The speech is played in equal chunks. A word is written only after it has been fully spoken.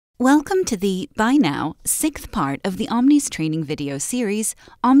Welcome to the, by now, 6th part of the Omnis training video series,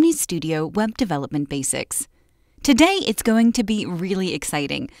 Omnis Studio Web Development Basics. Today it's going to be really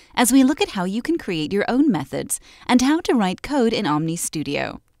exciting as we look at how you can create your own methods and how to write code in Omnis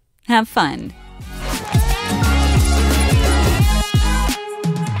Studio. Have fun!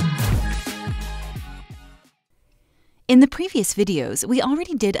 In the previous videos, we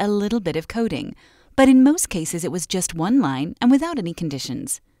already did a little bit of coding, but in most cases it was just one line and without any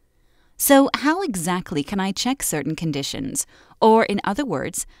conditions. So how exactly can I check certain conditions, or in other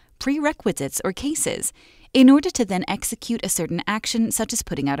words, prerequisites or cases, in order to then execute a certain action such as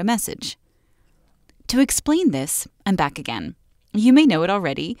putting out a message? To explain this, I'm back again. You may know it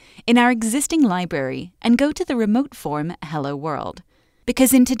already in our existing library and go to the RemoteForm Hello World.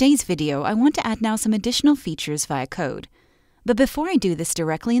 Because in today's video, I want to add now some additional features via code. But before I do this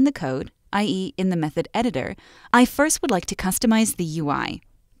directly in the code, i.e. in the method editor, I first would like to customize the UI,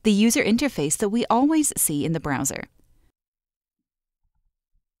 the user interface that we always see in the browser.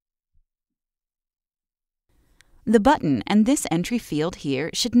 The button and this entry field here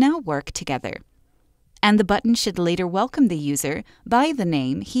should now work together. And the button should later welcome the user by the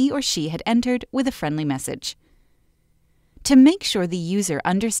name he or she had entered with a friendly message. To make sure the user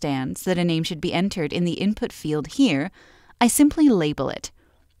understands that a name should be entered in the input field here, I simply label it.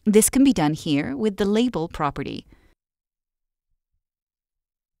 This can be done here with the label property.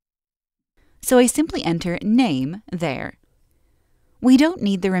 So I simply enter name there. We don't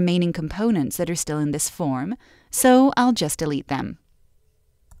need the remaining components that are still in this form, so I'll just delete them.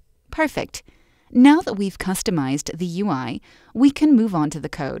 Perfect. Now that we've customized the UI, we can move on to the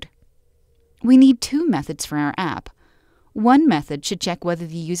code. We need two methods for our app. One method should check whether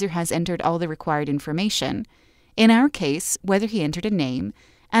the user has entered all the required information, in our case, whether he entered a name,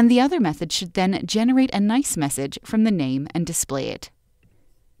 and the other method should then generate a nice message from the name and display it.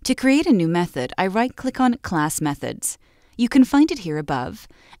 To create a new method, I right-click on Class Methods. You can find it here above,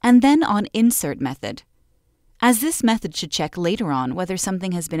 and then on Insert Method. As this method should check later on whether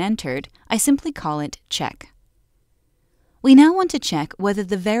something has been entered, I simply call it Check. We now want to check whether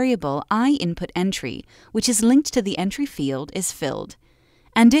the variable IInputEntry, which is linked to the entry field, is filled.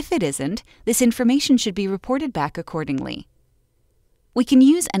 And if it isn't, this information should be reported back accordingly. We can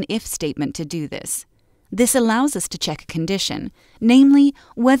use an if statement to do this. This allows us to check a condition, namely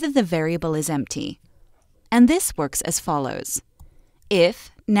whether the variable is empty. And this works as follows.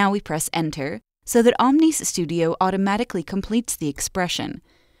 If, now we press Enter, so that Omnis Studio automatically completes the expression,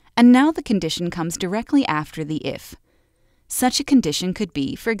 and now the condition comes directly after the if. Such a condition could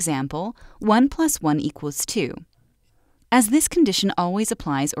be, for example, 1 + 1 = 2. As this condition always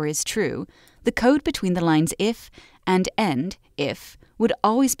applies or is true, the code between the lines if and end if would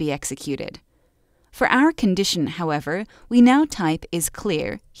always be executed. For our condition, however, we now type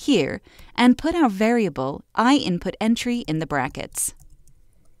isclear here and put our variable IInputEntry in the brackets.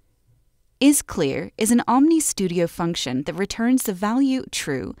 Isclear is an Omnis Studio function that returns the value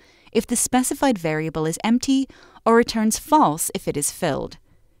true if the specified variable is empty or returns false if it is filled.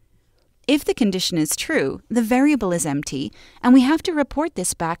 If the condition is true, the variable is empty, and we have to report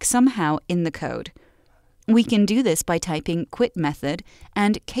this back somehow in the code. We can do this by typing quit method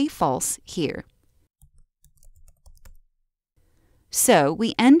and kfalse here. So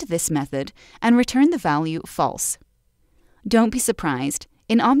we end this method and return the value false. Don't be surprised.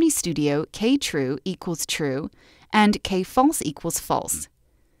 In Omnis Studio, kTrue = true and kFalse = false.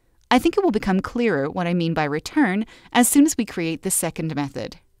 I think it will become clearer what I mean by return as soon as we create the second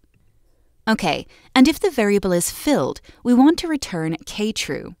method. Okay, and if the variable is filled, we want to return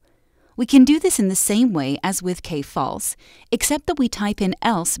kTrue. We can do this in the same way as with kFalse, except that we type in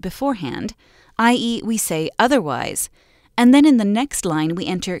else beforehand, i.e. we say otherwise, and then in the next line we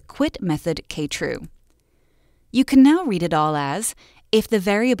enter quit method kTrue. You can now read it all as, if the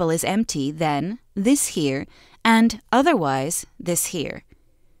variable is empty, then this here, and otherwise this here.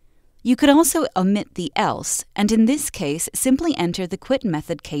 You could also omit the else, and in this case simply enter the quit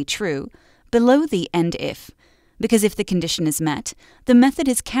method kTrue below the end if, because if the condition is met, the method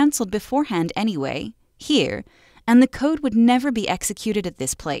is cancelled beforehand anyway, here, and the code would never be executed at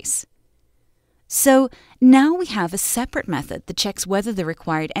this place. So now we have a separate method that checks whether the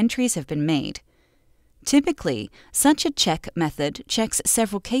required entries have been made. Typically, such a check method checks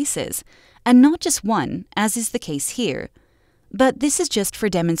several cases, and not just one, as is the case here, but this is just for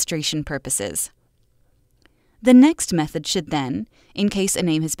demonstration purposes. The next method should then, in case a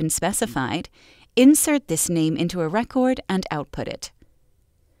name has been specified, insert this name into a record and output it.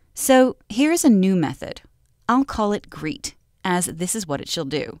 So here's a new method. I'll call it greet, as this is what it shall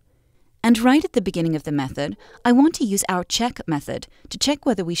do. And right at the beginning of the method, I want to use our check method to check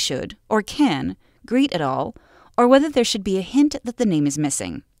whether we should, or can, greet at all, or whether there should be a hint that the name is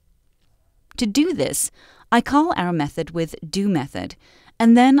missing. To do this, I call our method with doMethod,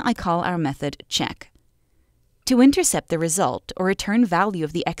 and then I call our method check. To intercept the result or return value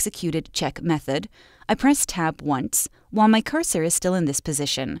of the executed check method, I press Tab once while my cursor is still in this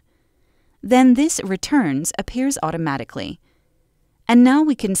position. Then this returns appears automatically. And now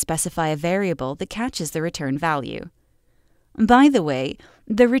we can specify a variable that catches the return value. By the way,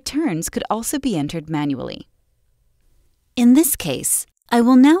 the returns could also be entered manually. In this case, I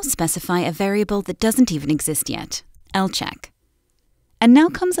will now specify a variable that doesn't even exist yet, lcheck. And now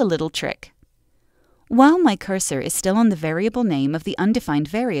comes a little trick. While my cursor is still on the variable name of the undefined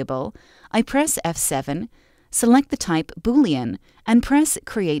variable, I press F7, select the type Boolean, and press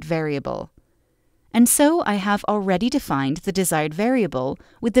Create Variable. And so I have already defined the desired variable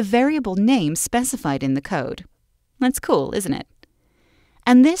with the variable name specified in the code. That's cool, isn't it?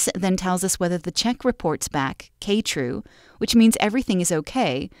 And this then tells us whether the check reports back kTrue, which means everything is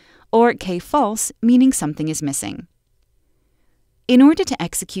okay, or kFalse, meaning something is missing. In order to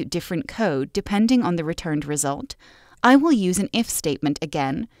execute different code depending on the returned result, I will use an if statement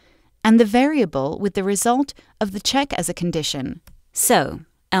again, and the variable with the result of the check as a condition. So,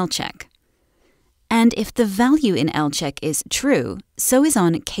 lcheck. And if the value in lcheck is true, so is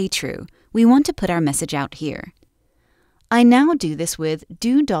on kTrue, we want to put our message out here. I now do this with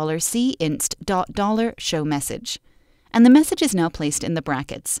do$cinst.$showMessage, and the message is now placed in the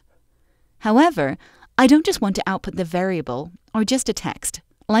brackets. However, I don't just want to output the variable or just a text,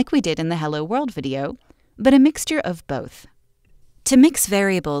 like we did in the Hello World video, but a mixture of both. To mix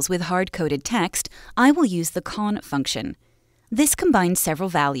variables with hard-coded text, I will use the con function. This combines several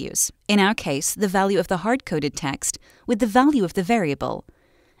values, in our case, the value of the hard-coded text with the value of the variable.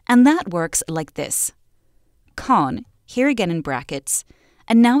 And that works like this. Con, here again in brackets,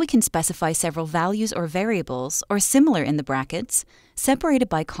 and now we can specify several values or variables, or similar in the brackets, separated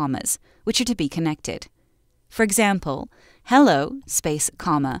by commas, which are to be connected. For example, hello, space,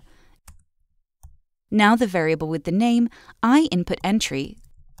 comma. Now the variable with the name iInputEntry,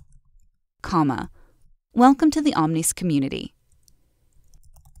 comma. Welcome to the Omnis community.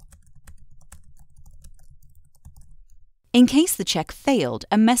 In case the check failed,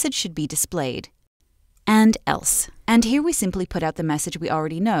 a message should be displayed. And else. And here we simply put out the message we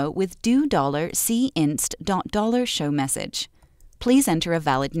already know with do$cinst.$showMessage. Please enter a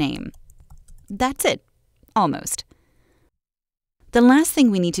valid name. That's it. Almost. The last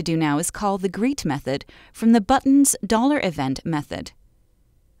thing we need to do now is call the greet method from the button's $event method.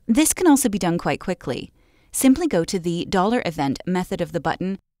 This can also be done quite quickly. Simply go to the $event method of the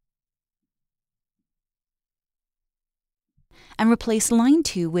button and replace line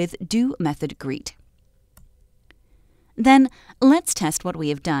 2 with doMethodGreet. Then, let's test what we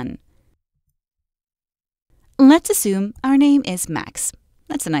have done. Let's assume our name is Max.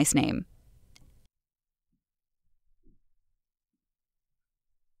 That's a nice name.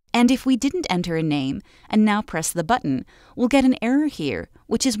 And if we didn't enter a name and now press the button, we'll get an error here,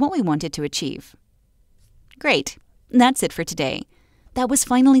 which is what we wanted to achieve. Great. That's it for today. That was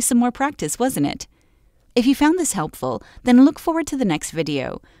finally some more practice, wasn't it? If you found this helpful, then look forward to the next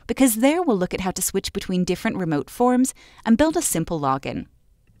video, because there we'll look at how to switch between different remote forms and build a simple login.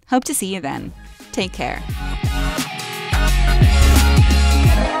 Hope to see you then. Take care.